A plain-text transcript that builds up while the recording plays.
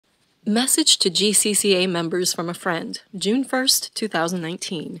Message to GCCA members from a friend, June 1st,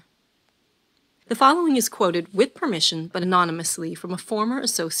 2019. The following is quoted with permission but anonymously from a former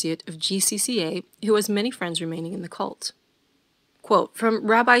associate of GCCA who has many friends remaining in the cult. Quote, from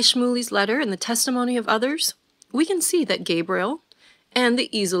Rabbi Shmuley's letter and the testimony of others, we can see that Gabriel and the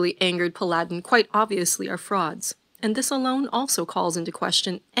easily angered Paladin quite obviously are frauds, and this alone also calls into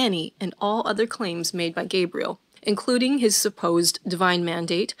question any and all other claims made by Gabriel, including his supposed divine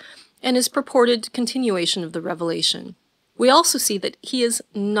mandate and his purported continuation of the revelation. We also see that he is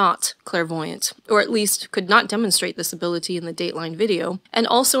not clairvoyant, or at least could not demonstrate this ability in the Dateline video, and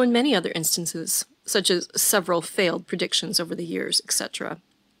also in many other instances, such as several failed predictions over the years, etc.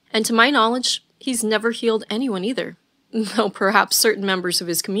 And to my knowledge, he's never healed anyone either, though perhaps certain members of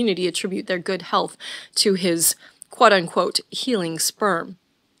his community attribute their good health to his quote-unquote healing sperm.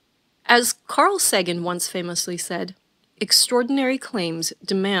 As Carl Sagan once famously said, extraordinary claims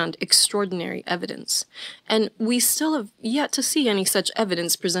demand extraordinary evidence, and we still have yet to see any such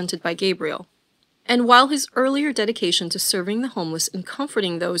evidence presented by Gabriel. And while his earlier dedication to serving the homeless and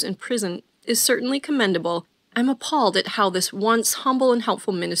comforting those in prison is certainly commendable, I'm appalled at how this once humble and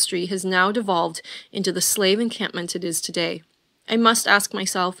helpful ministry has now devolved into the slave encampment it is today. I must ask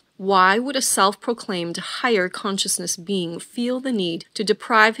myself, why would a self-proclaimed higher consciousness being feel the need to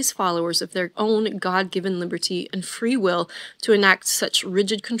deprive his followers of their own God-given liberty and free will to enact such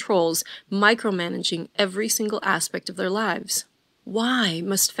rigid controls, micromanaging every single aspect of their lives? Why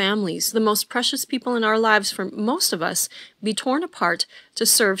must families, the most precious people in our lives for most of us, be torn apart to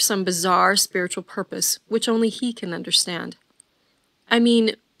serve some bizarre spiritual purpose which only he can understand? I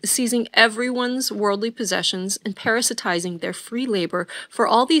mean, seizing everyone's worldly possessions and parasitizing their free labor for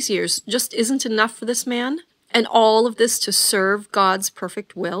all these years just isn't enough for this man? And all of this to serve God's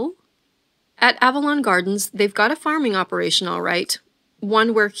perfect will? At Avalon Gardens, they've got a farming operation all right,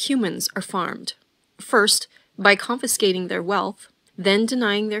 one where humans are farmed. First, by confiscating their wealth, then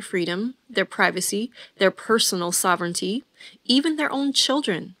denying their freedom, their privacy, their personal sovereignty, even their own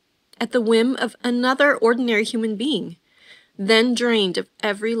children, at the whim of another ordinary human being, then drained of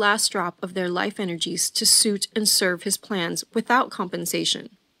every last drop of their life energies to suit and serve his plans without compensation.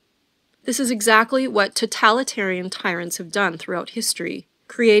 This is exactly what totalitarian tyrants have done throughout history,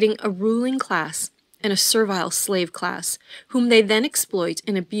 creating a ruling class and a servile slave class, whom they then exploit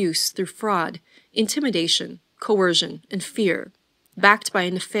and abuse through fraud, intimidation, coercion, and fear, backed by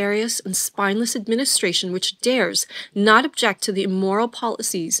a nefarious and spineless administration which dares not object to the immoral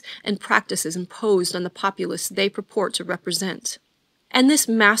policies and practices imposed on the populace they purport to represent. And this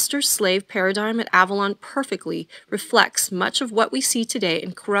master-slave paradigm at Avalon perfectly reflects much of what we see today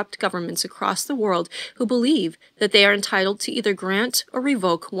in corrupt governments across the world who believe that they are entitled to either grant or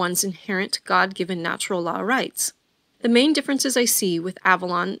revoke one's inherent God-given natural law rights. The main differences I see with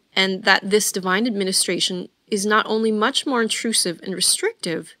Avalon and that this divine administration is not only much more intrusive and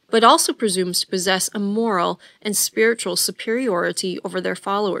restrictive, but also presumes to possess a moral and spiritual superiority over their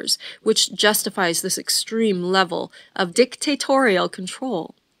followers, which justifies this extreme level of dictatorial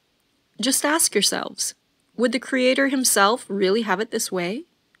control. Just ask yourselves, would the Creator himself really have it this way?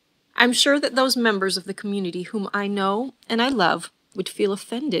 I'm sure that those members of the community whom I know and I love would feel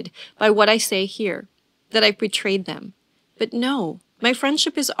offended by what I say here, that I've betrayed them. But no. My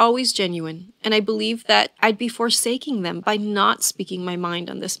friendship is always genuine, and I believe that I'd be forsaking them by not speaking my mind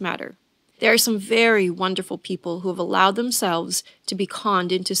on this matter. There are some very wonderful people who have allowed themselves to be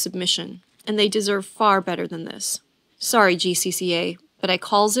conned into submission, and they deserve far better than this. Sorry, GCCA, but I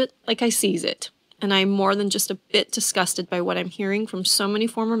calls it like I sees it, and I am more than just a bit disgusted by what I'm hearing from so many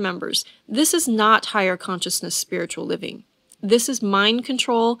former members. This is not higher consciousness spiritual living. This is mind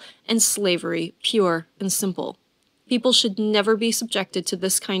control and slavery, pure and simple. People should never be subjected to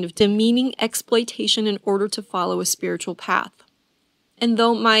this kind of demeaning exploitation in order to follow a spiritual path. And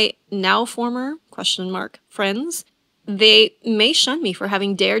though my now former, friends, they may shun me for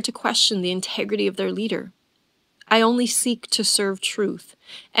having dared to question the integrity of their leader, I only seek to serve truth,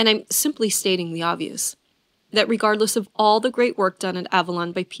 and I'm simply stating the obvious, that regardless of all the great work done at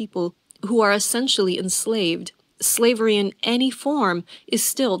Avalon by people who are essentially enslaved, slavery in any form is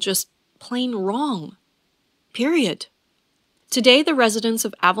still just plain wrong. Period. Today, the residents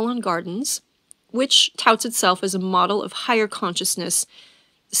of Avalon Gardens, which touts itself as a model of higher consciousness,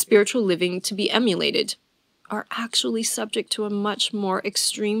 spiritual living to be emulated, are actually subject to a much more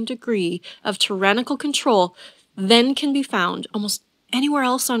extreme degree of tyrannical control than can be found almost anywhere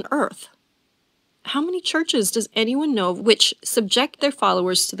else on earth. How many churches does anyone know of which subject their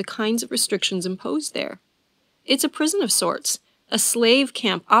followers to the kinds of restrictions imposed there? It's a prison of sorts, a slave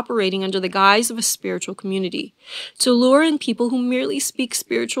camp operating under the guise of a spiritual community, to lure in people who merely speak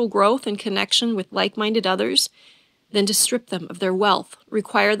spiritual growth and connection with like-minded others, then to strip them of their wealth,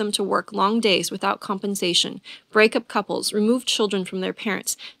 require them to work long days without compensation, break up couples, remove children from their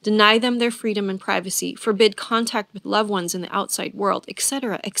parents, deny them their freedom and privacy, forbid contact with loved ones in the outside world,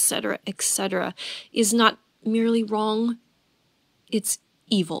 etc., etc., etc., is not merely wrong, it's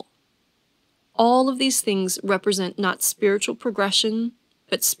evil. All of these things represent not spiritual progression,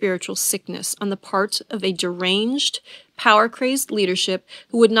 but spiritual sickness on the part of a deranged, power-crazed leadership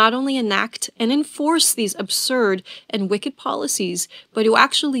who would not only enact and enforce these absurd and wicked policies, but who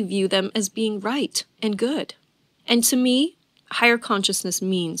actually view them as being right and good. And to me, higher consciousness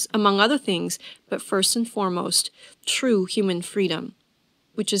means, among other things, but first and foremost, true human freedom,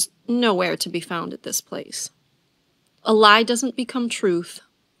 which is nowhere to be found at this place. A lie doesn't become truth,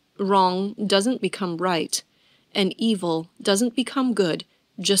 wrong doesn't become right, and evil doesn't become good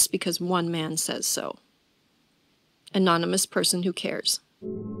just because one man says so. Anonymous person who cares.